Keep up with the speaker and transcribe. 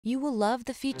You will love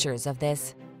the features of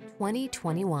this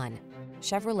 2021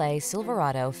 Chevrolet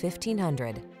Silverado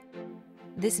 1500.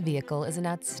 This vehicle is an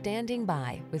outstanding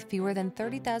buy with fewer than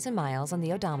 30,000 miles on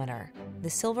the odometer. The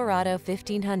Silverado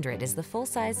 1500 is the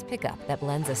full-size pickup that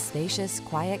blends a spacious,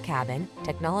 quiet cabin,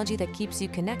 technology that keeps you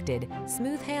connected,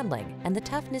 smooth handling, and the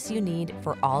toughness you need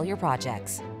for all your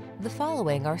projects. The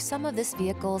following are some of this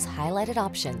vehicle's highlighted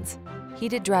options: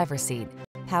 heated driver's seat,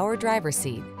 power driver's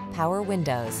seat, power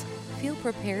windows. Feel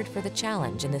prepared for the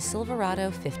challenge in the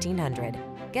Silverado 1500.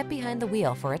 Get behind the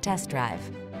wheel for a test drive.